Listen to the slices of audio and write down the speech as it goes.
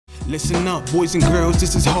Listen up, boys and girls,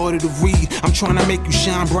 this is harder to read. I'm trying to make you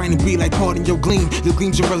shine bright and be like part in your gleam. The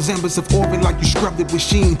gleams are resemblance of orbit like you scrubbed it with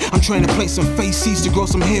sheen. I'm trying to plant some face seeds to grow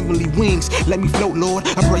some heavenly wings. Let me float, Lord.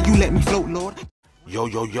 I pray you let me float, Lord. Yo,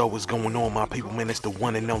 what's going on, my people, man? It's the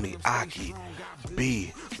one and only ACKEE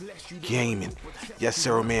Gaming. Yes,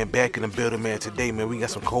 sir, man, back in the building, man. Today, man, we got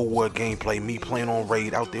some Cold War gameplay. Me playing on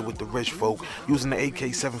raid out there with the rich folk using the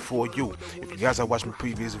AK-74U. If you guys have watched my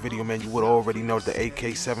previous video, man, you would already know that the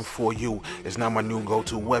AK-74U is now my new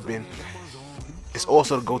go-to weapon. It's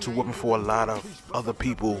also the go-to weapon for a lot of other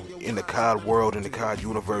people in the COD world, in the COD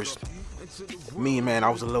universe. Me, man, I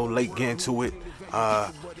was a little late getting to it.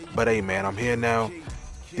 But hey, man, I'm here now.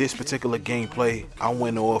 This particular gameplay, I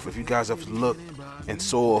went off. If you guys have looked and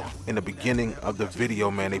saw in the beginning of the video,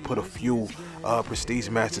 man, they put a few prestige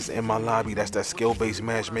masters in my lobby. That's that skill-based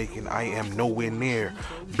matchmaking. I am nowhere near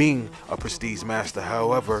being a prestige master.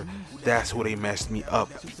 However, that's who they matched me up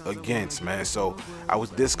against, man. So I was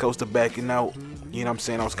this close to backing out. You know what I'm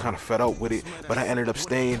saying? I was kind of fed up with it, but I ended up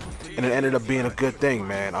staying, and it ended up being a good thing,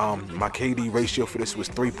 man. My KD ratio for this was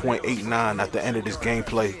 3.89 at the end of this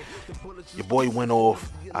gameplay. Your boy went off.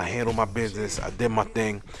 I handled my business. I did my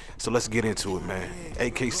thing. So let's get into it, man.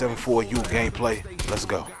 AK-74U gameplay. Let's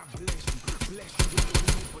go.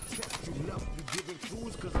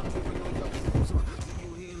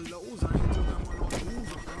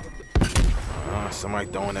 Somebody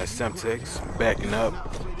throwing that Semtex, backing up,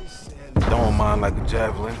 throwing mine like a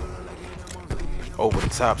javelin. Over the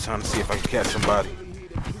top, trying to see if I can catch somebody.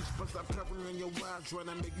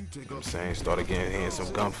 You know what I'm saying? Started hearing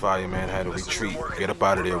some gunfire, man. Had to retreat, get up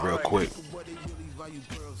out of there real quick.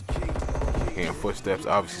 Hearing footsteps.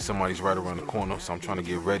 Obviously, somebody's right around the corner, so I'm trying to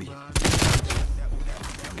get ready.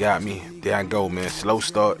 Got me. There I go, man. Slow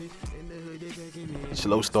start.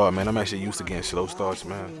 Slow start, man. I'm actually used to getting slow starts,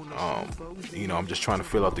 man. You know, I'm just trying to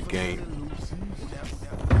fill out the game.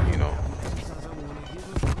 You know,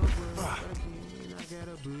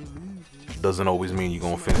 doesn't always mean you're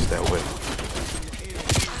gonna finish that way.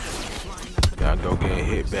 Gotta go getting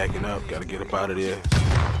hit, backing up. Gotta get up out of there.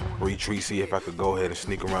 Retreat, see if I could go ahead and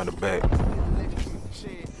sneak around the back.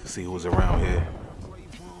 See who's around here.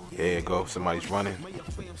 There you go. Somebody's running.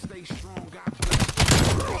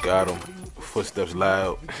 Got him. Footsteps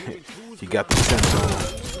loud. He got the sense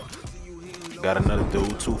on. Got another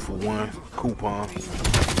dude. 2 for 1. Coupon.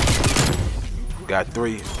 Got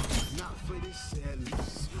 3.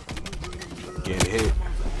 Getting hit.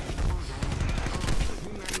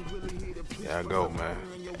 There I go, man.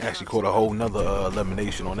 Actually caught a whole nother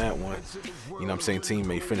elimination on that one. You know what I'm saying?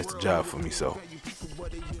 Teammate finished the job for me, so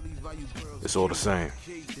it's all the same.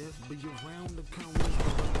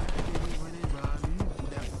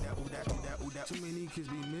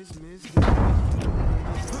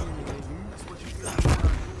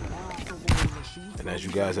 And as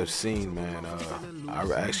you guys have seen, man, I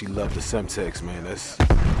actually love the Semtex, man.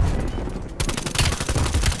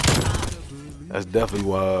 That's definitely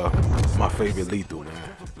my favorite lethal, man.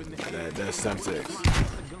 That Semtex.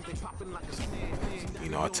 You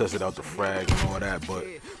know, I tested out the frag and all that, but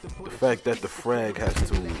the fact that the frag has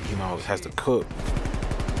to, you know, has to cook,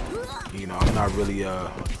 you know, I'm not really,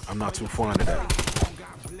 I'm not too fond of that.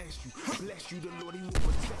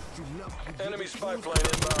 Enemy spy plane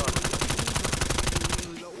inbound.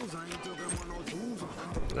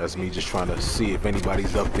 That's me just trying to see if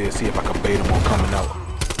anybody's up there, see if I can bait them on coming out.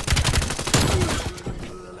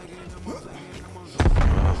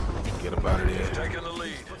 Get up out of there. Taking the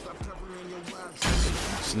lead.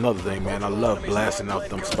 It's another thing, man. I love blasting out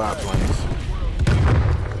them spy planes.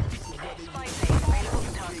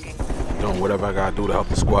 Doing whatever I gotta do to help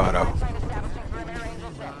the squad out.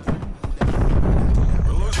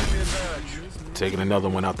 Taking another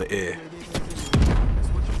one out the air.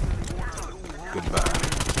 Goodbye.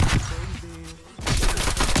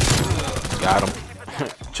 Got him.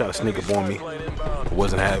 Try to sneak up on me.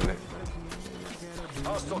 Wasn't having it.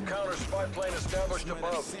 Hostile counter spy plane established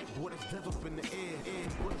above.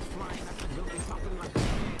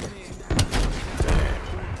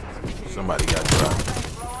 Damn. Somebody got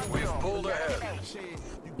dropped. We've pulled ahead.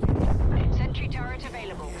 Sentry turret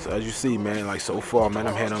available. So as you see, man, like so far, man,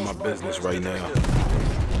 I'm handling my business right now.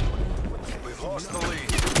 We've lost the lead.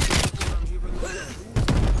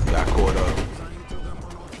 Got caught up.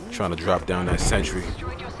 Trying to drop down that sentry.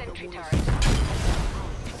 Destroyed your sentry turret.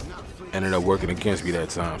 Ended up working against me that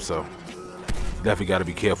time, so definitely got to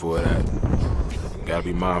be careful of that. Got to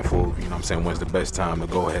be mindful, you know what I'm saying, when's the best time to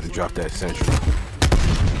go ahead and drop that sentry.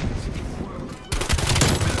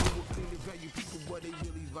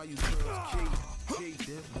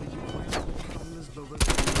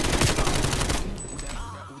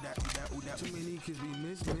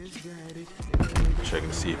 Checking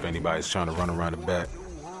to see if anybody's trying to run around the back.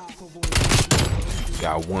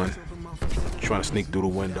 Got one trying to sneak through the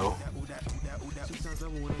window.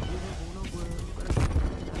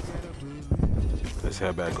 Let's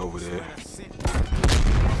head back over there.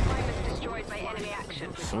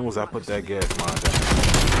 As soon as I put that gas mine down.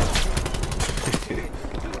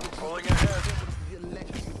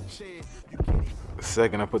 The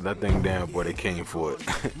second I put that thing down, boy, they came for it.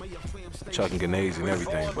 Chucking grenades and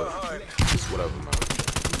everything, but it's whatever, man.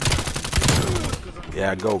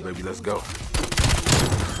 Yeah, I go, baby. Let's go.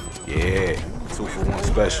 Yeah, 2 for 1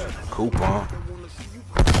 special. Coupon.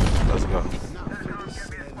 Let's go.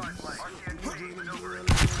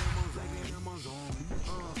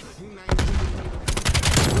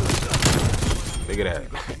 Look at that.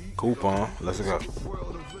 Coupon. Let's go.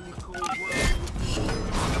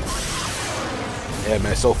 Yeah,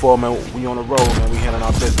 man. So far, man, we on the road, man. We handling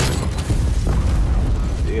our business.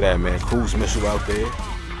 Look at that, man. Cruise missile out there.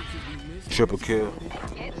 Triple kill.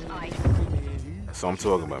 That's what I'm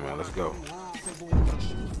talking about, man. Let's go.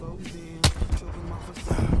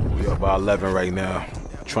 We up by 11 right now.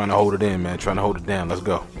 Trying to hold it in, man. Trying to hold it down. Let's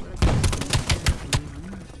go.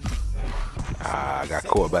 I got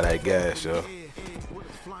caught by that gas, yo.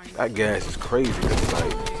 That gas is crazy. It's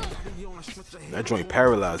like, that joint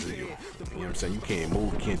paralyzes you. You know what I'm saying? You can't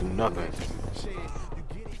move, you can't do nothing.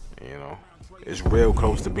 You know? It's real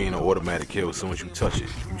close to being an automatic kill as soon as you touch it.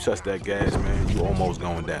 You touch that gas, man, you almost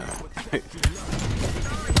going down.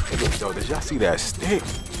 Yo, did y'all see that stick?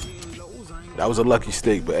 That was a lucky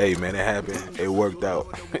stick, but hey, man, it happened. It worked out.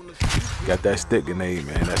 Got that stick grenade,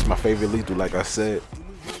 man. That's my favorite lethal, like I said.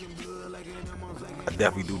 I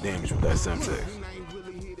definitely do damage with that Semtex.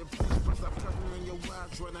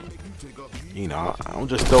 You know, I don't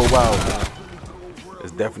just throw wild, man.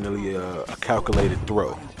 It's definitely a calculated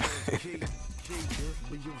throw.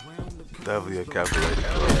 Definitely a calculated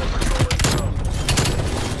throw.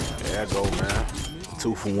 There I go, man.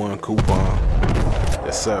 2 for 1 coupon.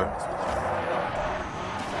 Yes, sir.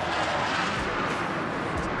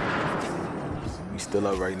 We still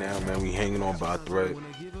up right now, man. We hanging on by a thread.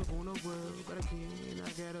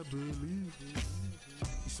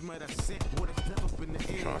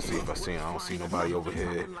 I'm trying to see if I see him. I don't see nobody over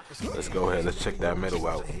here. Let's go ahead. Let's check that middle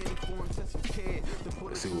out.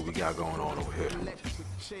 Let's see what we got going on over here.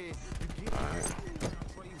 Alright.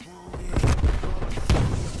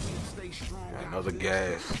 Another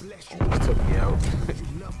gas. Almost took me out.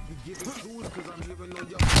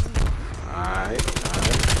 Alright.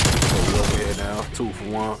 So we over here now. 2 for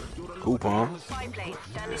 1. Coupon.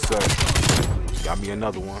 Yes, sir. Got me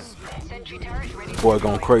another one. Boy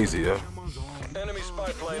going crazy, yeah. Enemy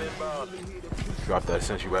spy plane inbound. Drop that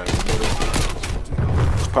sentry right in the middle.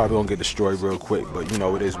 It's probably gonna get destroyed real quick, but you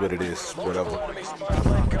know it is what it is. Whatever. Enemy spy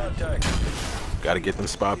plane contact. Gotta get them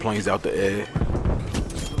spy planes out the air. You know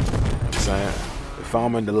what I'm saying? If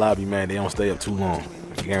I'm in the lobby, man, they don't stay up too long.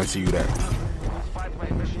 I guarantee you that.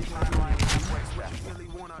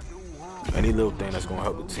 Any little thing that's gonna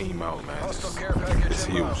help the team out, man, it's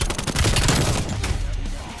huge.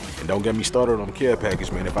 And don't get me started on them care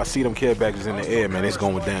package, man. If I see them care packages in the air, man, it's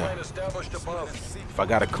going down. If I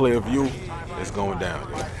got a clear view, it's going down.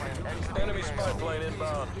 Yeah. Enemy spy plane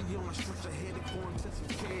inbound.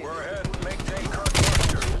 We're ahead. Maintain current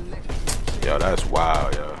posture. Yo, that's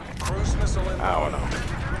wild, yo. Cruise missile inbound. I don't know.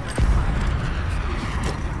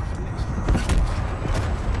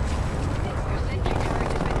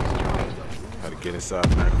 How to get inside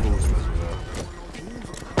that cruise missile, yo.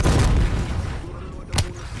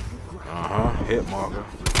 Hit marker.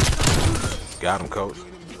 Got him, coach.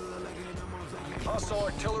 Hostile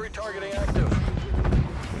artillery targeting active.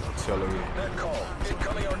 Artillery. Net call.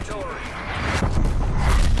 Incoming artillery.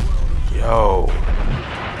 Yo.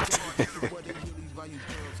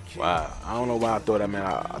 Wow. I don't know why I thought that, man.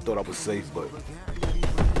 I thought I was safe, but let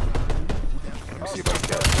me see if I can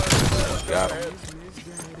catch him. Got him.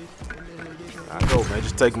 I go, man.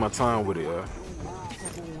 Just take my time with it, yo.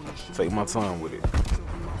 Take my time with it.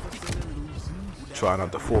 Try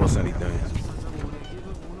not to force anything.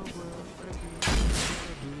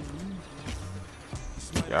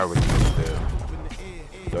 Yeah, I already know there.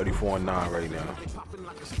 34-9 right now.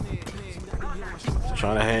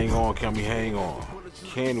 Trying to hang on. Can we hang on?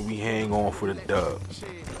 Can we hang on for the dub?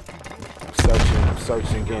 I'm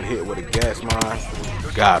searching, getting hit with a gas mine.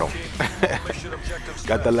 Got him.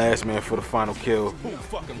 Got the last man for the final kill.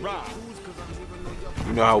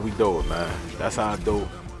 You know how we do it, man. That's how I do it.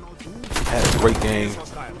 Had a great game.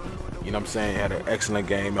 You know what I'm saying? Had an excellent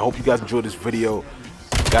game. I hope you guys enjoyed this video.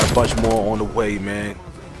 Got a bunch more on the way, man.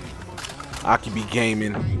 ACKEE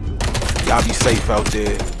Gaming. Y'all be safe out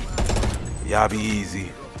there. Y'all be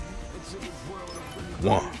easy.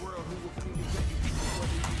 One.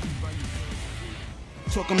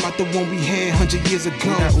 Talking about the one we had 100 years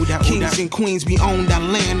ago. Kings and queens, we own that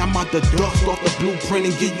land. I'm out the dust off the blueprint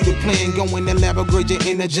and give you the plan. Go in the lab, upgrade your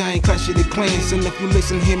inner giant, clash of the clans. And if you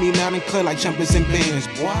listen, hear me loud and clear like trumpets and bands,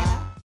 boy.